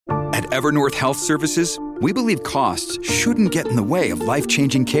At Evernorth Health Services, we believe costs shouldn't get in the way of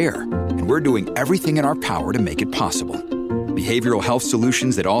life-changing care, and we're doing everything in our power to make it possible. Behavioral health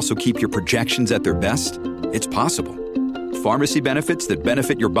solutions that also keep your projections at their best? It's possible. Pharmacy benefits that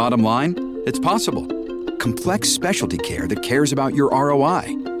benefit your bottom line? It's possible. Complex specialty care that cares about your ROI?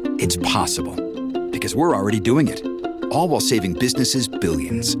 It's possible. Because we're already doing it. All while saving businesses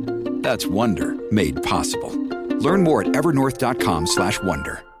billions. That's Wonder made possible. Learn more at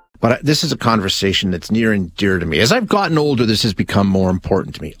evernorth.com/wonder. But this is a conversation that's near and dear to me. As I've gotten older, this has become more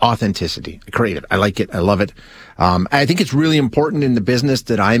important to me. Authenticity. I crave it. I like it. I love it. I think it's really important in the business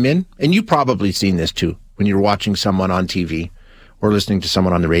that I'm in. And you've probably seen this too when you're watching someone on TV or listening to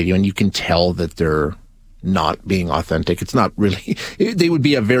someone on the radio and you can tell that they're not being authentic. It's not really, they would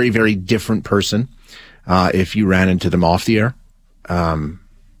be a very, very different person if you ran into them off the air.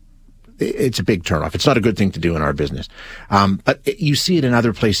 It's a big turnoff. It's not a good thing to do in our business. But you see it in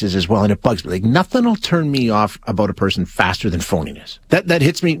other places as well, and it bugs me. Like, nothing will turn me off about a person faster than phoniness. That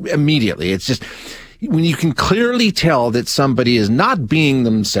hits me immediately. It's just, when you can clearly tell that somebody is not being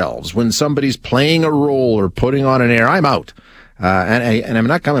themselves, when somebody's playing a role or putting on an air, I'm out. And I'm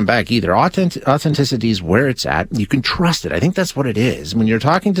not coming back either. Authenticity is where it's at. You can trust it. I think that's what it is. When you're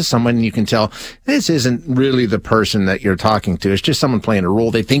talking to someone, you can tell this isn't really the person that you're talking to. It's just someone playing a role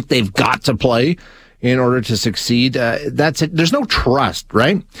they think they've got to play in order to succeed. That's it. There's no trust,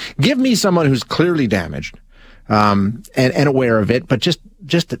 right? Give me someone who's clearly damaged, and aware of it, but just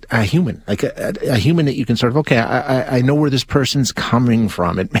a human, like a human that you can sort of, okay, I know where this person's coming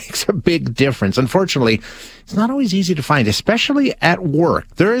from. It makes a big difference. Unfortunately, it's not always easy to find, especially at work.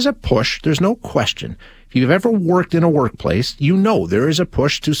 There is a push. There's no question. If you've ever worked in a workplace, you know there is a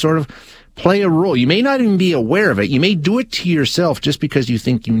push to sort of play a role. You may not even be aware of it. You may do it to yourself just because you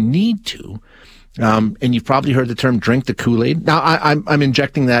think you need to. And you've probably heard the term drink the Kool-Aid. Now, I'm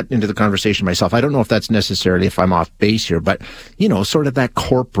injecting that into the conversation myself. I don't know if that's necessarily, if I'm off base here, but, you know, sort of that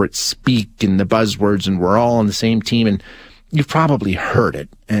corporate speak and the buzzwords and we're all on the same team, and you've probably heard it.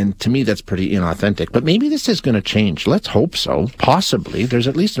 And to me, that's pretty inauthentic. But maybe this is going to change. Let's hope so. Possibly. There's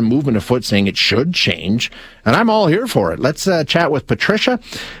at least a movement afoot saying it should change. And I'm all here for it. Let's chat with Patricia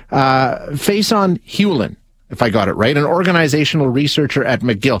Faison-Hewlin, if I got it right, an organizational researcher at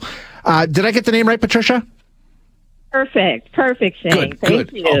McGill. Did I get the name right, Patricia? Perfect, Shane.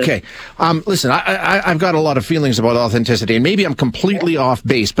 Thank you. Okay. Listen, I've got a lot of feelings about authenticity, and maybe I'm completely off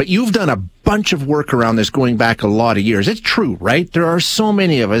base, but you've done a bunch of work around this going back a lot of years. It's true, right? There are so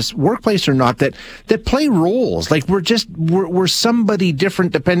many of us, workplace or not, that play roles. Like we're somebody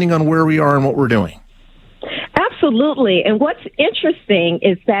different depending on where we are and what we're doing. Absolutely. And what's interesting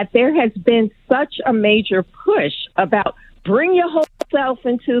is that there has been such a major push about bring your whole self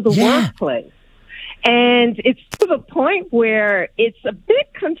into the workplace. And it's to the point where it's a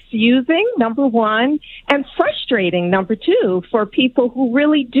bit confusing, number one, and frustrating, number two, for people who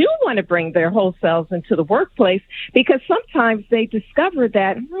really do want to bring their whole selves into the workplace, because sometimes they discover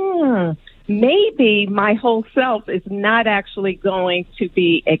that, maybe my whole self is not actually going to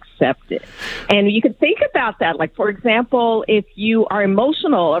be accepted. And you can think about that. Like, for example, if you are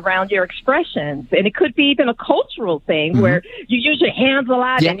emotional around your expressions, and it could be even a cultural thing where you use your hands a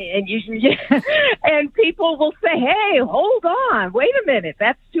lot and and people will say, hey, hold on, wait a minute,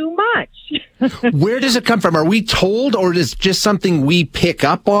 that's too much. Where does it come from? Are we told, or is it just something we pick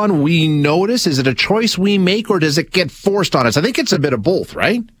up on, we notice? Is it a choice we make, or does it get forced on us? I think it's a bit of both,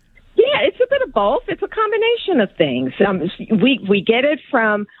 right? Yeah, it's a bit of both. It's a combination of things. We get it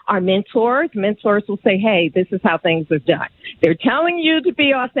from our mentors. Mentors will say, hey, this is how things are done. They're telling you to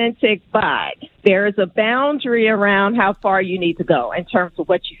be authentic, but there is a boundary around how far you need to go in terms of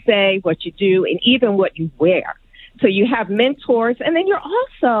what you say, what you do, and even what you wear. So you have mentors, and then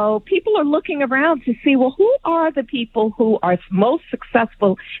people are looking around to see, well, who are the people who are most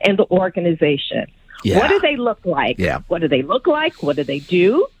successful in the organization? Yeah. What do they look like? Yeah. What do they look like? What do they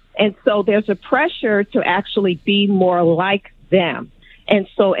do? And so there's a pressure to actually be more like them. And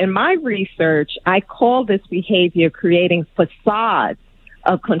so in my research, I call this behavior creating facades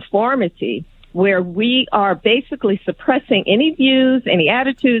of conformity, where we are basically suppressing any views, any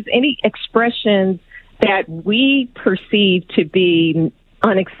attitudes, any expressions that we perceive to be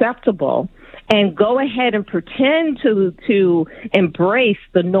unacceptable, and go ahead and pretend to embrace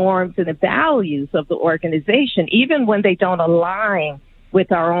the norms and the values of the organization, even when they don't align with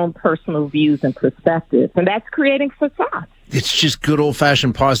our own personal views and perspectives. And that's creating facades. It's just good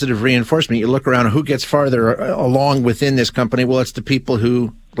old-fashioned positive reinforcement. You look around, who gets farther along within this company? Well, it's the people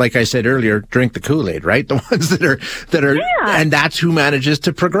who, like I said earlier, drink the Kool-Aid, right? The ones that are, and that's who manages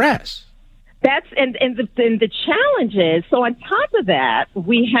to progress. The challenge is, so on top of that,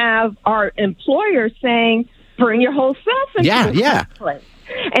 we have our employers saying, bring your whole self into the workplace.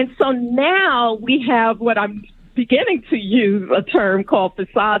 And so now we have what I'm beginning to use a term called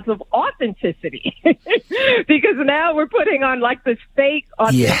facades of authenticity, because now we're putting on like this fake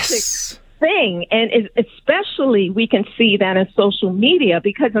authentic thing. And especially we can see that in social media,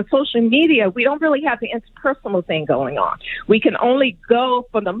 because in social media, we don't really have the interpersonal thing going on. We can only go,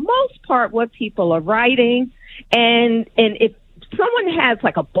 for the most part, what people are writing. And if someone has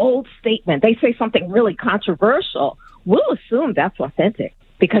like a bold statement, they say something really controversial, we'll assume that's authentic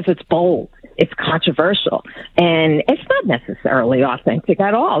because it's bold, it's controversial, and it's not necessarily authentic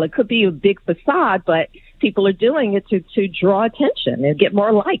at all. It could be a big facade, but people are doing it to draw attention and get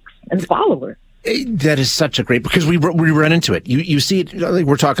more likes and followers. That is such a great, because we run into it. You see it, like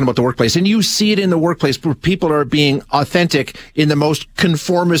we're talking about the workplace, and you see it in the workplace where people are being authentic in the most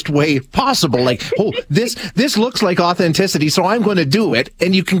conformist way possible. Like, oh, this looks like authenticity, so I'm going to do it.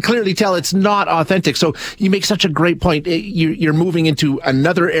 And you can clearly tell it's not authentic. So you make such a great point. You're moving into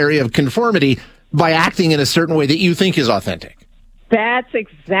another area of conformity by acting in a certain way that you think is authentic. That's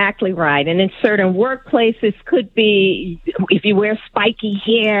exactly right. And in certain workplaces, could be if you wear spiky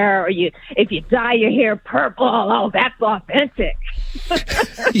hair or if you dye your hair purple, oh, that's authentic.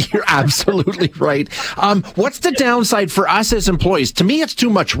 You're absolutely right. What's the downside for us as employees? To me, it's too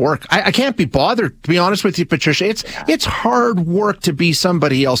much work. I can't be bothered, to be honest with you, Patricia. It's hard work to be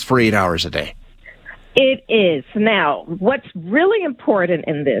somebody else for 8 hours a day. It is. Now, what's really important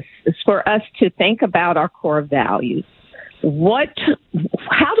in this is for us to think about our core values.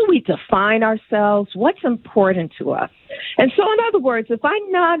 How do we define ourselves? What's important to us? And so, in other words, if I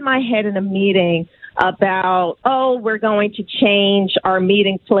nod my head in a meeting about, we're going to change our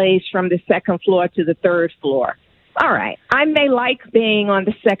meeting place from the second floor to the third floor. All right. I may like being on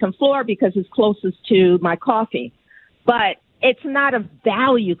the second floor because it's closest to my coffee, but it's not a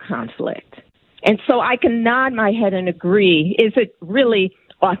value conflict. And so I can nod my head and agree. Is it really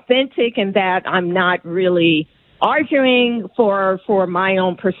authentic in that I'm not really arguing for my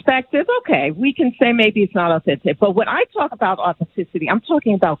own perspective? Okay, we can say maybe it's not authentic. But when I talk about authenticity, I'm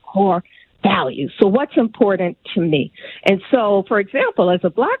talking about core values. So what's important to me? And so, for example, as a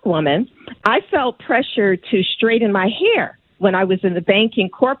Black woman, I felt pressure to straighten my hair when I was in the banking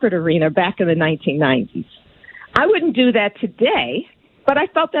corporate arena back in the 1990s. I wouldn't do that today, but I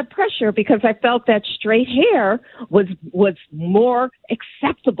felt that pressure because I felt that straight hair was more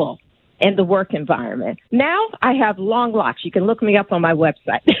acceptable in the work environment. Now I have long locks. You can look me up on my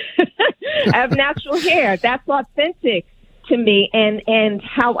website. I have natural hair. That's authentic to me, and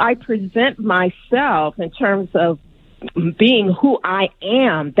how I present myself in terms of being who I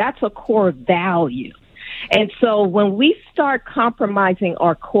am, that's a core value. And so when we start compromising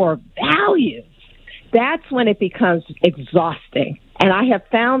our core values, that's when it becomes exhausting. And I have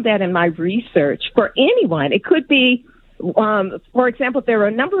found that in my research for anyone. It could be, for example, there were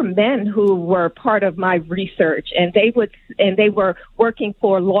a number of men who were part of my research, and they were working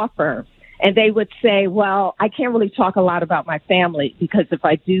for law firms. And they would say, well, I can't really talk a lot about my family because if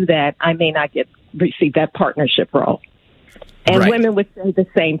I do that, I may not receive that partnership role. And right. Women would say the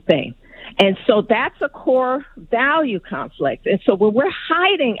same thing. And so that's a core value conflict. And so when we're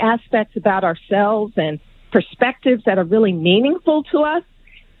hiding aspects about ourselves and perspectives that are really meaningful to us,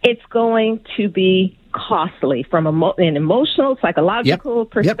 it's going to be costly from an emotional, psychological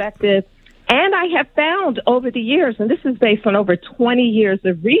perspective. Yep. And I have found over the years, and this is based on over 20 years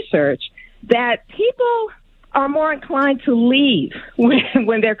of research, that people are more inclined to leave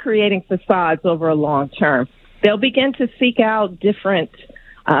when they're creating facades over a long term. They'll begin to seek out different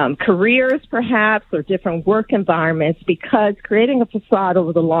careers, perhaps, or different work environments because creating a facade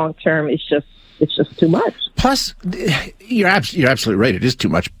over the long term is just too much. Plus, you're absolutely right. It is too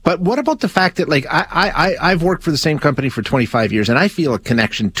much. But what about the fact that, like, I've worked for the same company for 25 years, and I feel a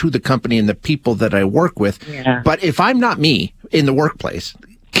connection to the company and the people that I work with. Yeah. But if I'm not me in the workplace,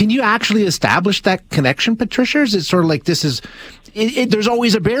 can you actually establish that connection, Patricia? Is it sort of like there's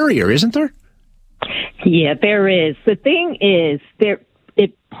always a barrier, isn't there? Yeah, there is. The thing is,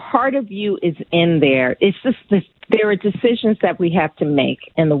 part of you is in there. It's just there are decisions that we have to make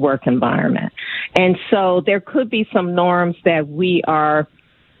in the work environment. And so there could be some norms that we have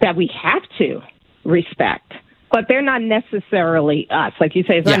to respect, but they're not necessarily us. Like you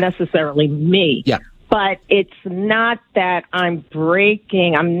say, it's not necessarily me. Yeah. But it's not that I'm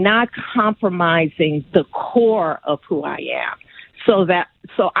not compromising the core of who I am.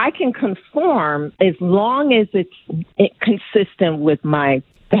 So I can conform as long as it's consistent with my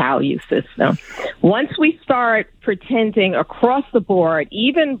value system. Once we start pretending across the board,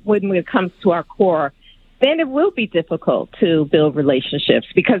 even when it comes to our core, then it will be difficult to build relationships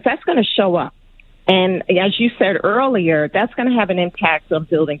because that's going to show up. And as you said earlier, that's going to have an impact on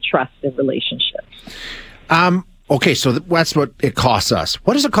building trust in relationships. Okay, so that's what it costs us.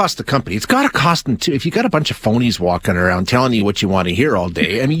 What does it cost the company? It's got to cost them too. If you got a bunch of phonies walking around telling you what you want to hear all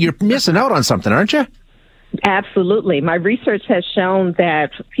day, I mean, you're missing out on something, aren't you? Absolutely. My research has shown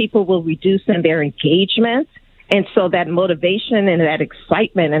that people will reduce in their engagement. And so that motivation and that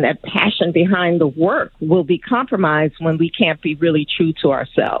excitement and that passion behind the work will be compromised when we can't be really true to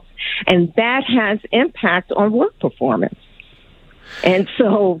ourselves. And that has impact on work performance. And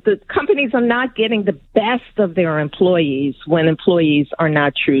so the companies are not getting the best of their employees when employees are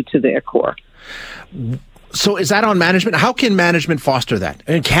not true to their core. So is that on management? How can management foster that?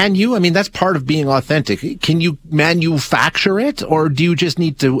 And can you? I mean, that's part of being authentic. Can you manufacture it, or do you just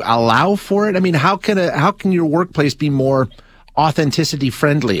need to allow for it? I mean, how can your workplace be more authenticity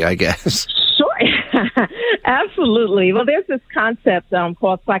friendly, I guess? Sure. Absolutely. Well, there's this concept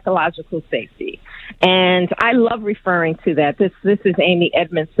called psychological safety. And I love referring to that. This is Amy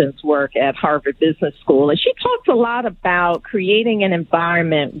Edmondson's work at Harvard Business School. And she talks a lot about creating an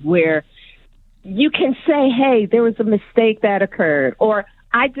environment where you can say, hey, there was a mistake that occurred, or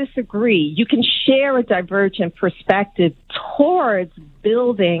I disagree. You can share a divergent perspective towards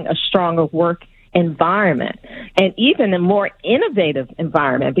building a stronger work environment and even a more innovative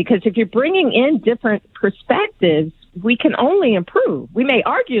environment, because if you're bringing in different perspectives, we can only improve. We may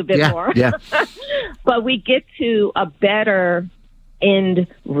argue a bit more, but we get to a better end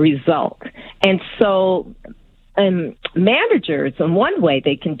result. And so managers, and one way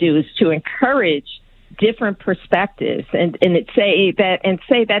they can do is to encourage different perspectives and say that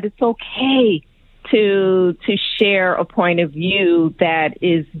it's okay to share a point of view that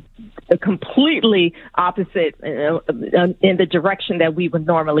is completely opposite in the direction that we would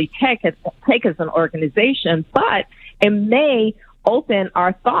normally take as an organization, but it may open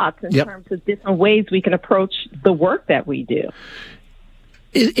our thoughts in terms of different ways we can approach the work that we do.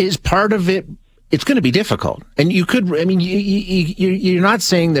 Is part of it, it's going to be difficult. And you could, I mean, you're not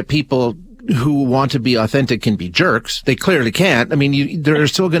saying that people who want to be authentic can be jerks. They clearly can't. I mean, there are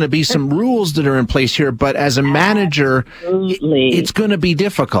still going to be some rules that are in place here, but as a manager, it's going to be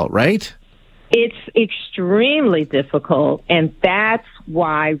difficult, right? It's extremely difficult, and that's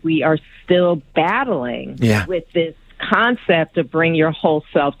why we are still battling with this concept of bring your whole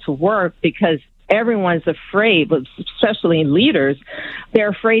self to work, because everyone's afraid, but especially leaders, they're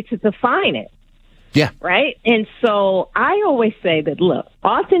afraid to define it. Yeah. Right? And so I always say that, look,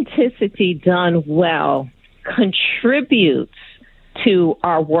 authenticity done well contributes to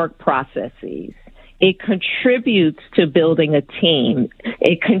our work processes. It contributes to building a team.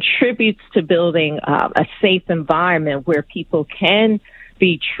 It contributes to building a safe environment where people can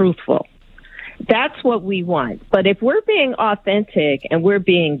be truthful. That's what we want. But if we're being authentic and we're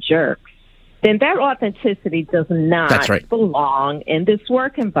being jerks, then that authenticity does not belong in this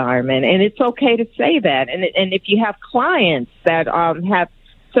work environment. And it's okay to say that. And if you have clients that have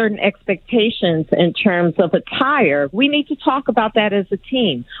certain expectations in terms of attire, we need to talk about that as a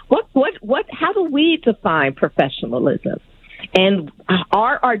team. How do we define professionalism? And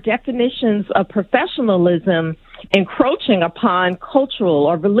are our definitions of professionalism encroaching upon cultural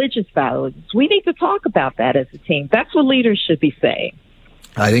or religious values? We need to talk about that as a team. That's what leaders should be saying.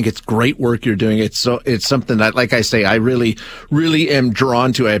 I think it's great work you're doing. It's something that, like I say, I really, really am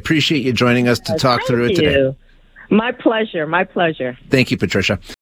drawn to. I appreciate you joining us to talk through it today. My pleasure. My pleasure. Thank you, Patricia.